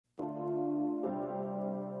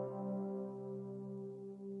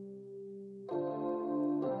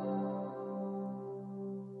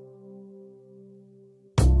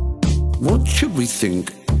What should we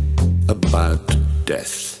think about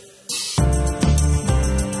death?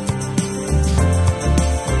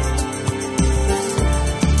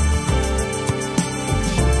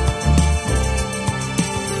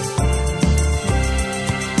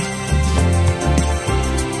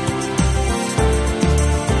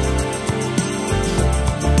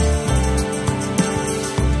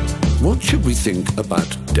 What should we think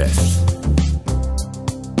about death?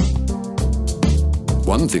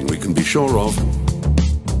 One thing we can be sure of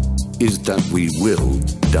is that we will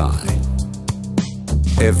die.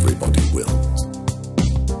 Everybody will.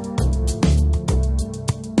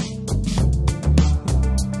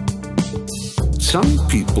 Some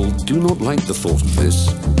people do not like the thought of this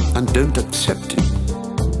and don't accept it.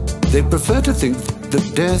 They prefer to think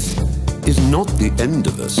that death is not the end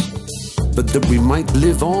of us, but that we might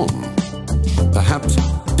live on, perhaps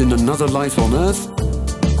in another life on Earth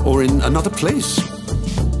or in another place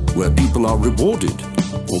where people are rewarded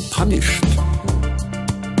or punished.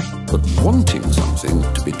 But wanting something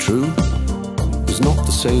to be true is not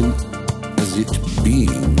the same as it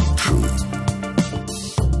being true.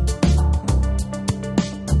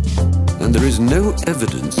 And there is no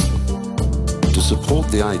evidence to support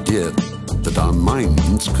the idea that our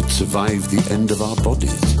minds could survive the end of our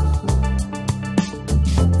bodies.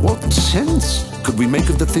 What sense could we make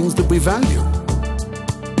of the things that we value?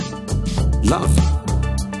 Love,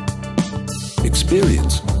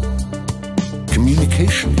 experience,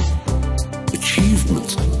 communication,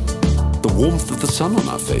 achievements, the warmth of the sun on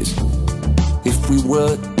our face, if we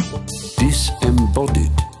were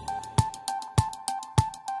disembodied.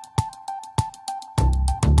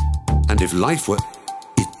 And if life were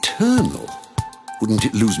eternal, wouldn't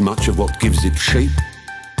it lose much of what gives it shape,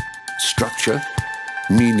 structure,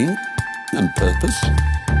 meaning, and purpose?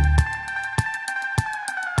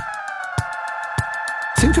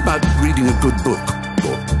 Think about reading a good book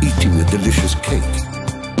or eating a delicious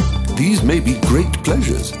cake. These may be great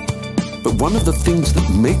pleasures, but one of the things that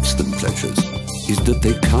makes them pleasures is that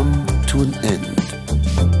they come to an end.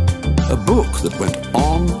 A book that went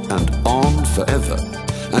on and on forever,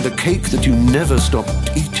 and a cake that you never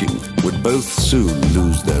stopped eating would both soon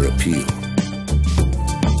lose their appeal.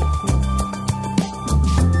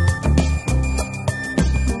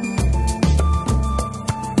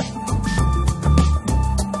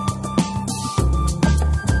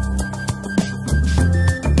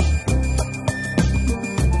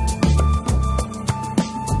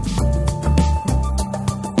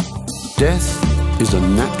 Death is a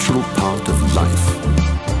natural part of life.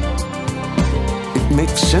 It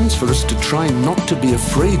makes sense for us to try not to be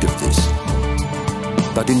afraid of this,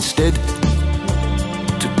 but instead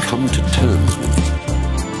to come to terms with it.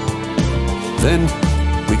 Then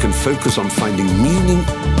we can focus on finding meaning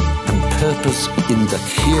and purpose in the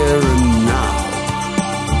here and now,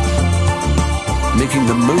 making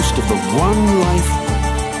the most of the one life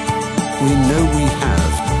we know we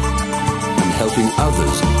have and helping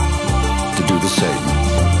others to do the same.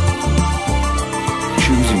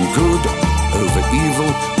 Choosing good over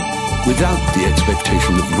evil without the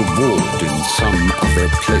expectation of reward in some other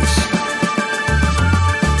place.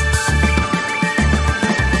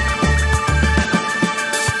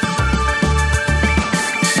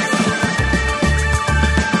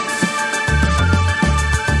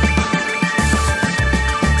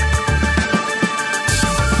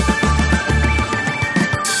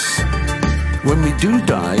 When we do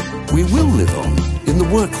die, we will live on in the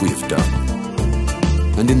work we have done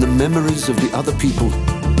and in the memories of the other people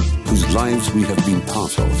whose lives we have been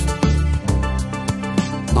part of.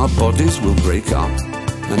 Our bodies will break up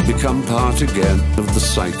and become part again of the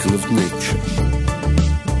cycle of nature.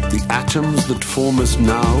 The atoms that form us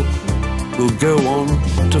now will go on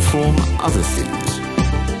to form other things.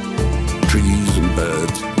 Trees and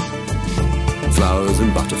birds, flowers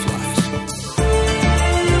and butterflies.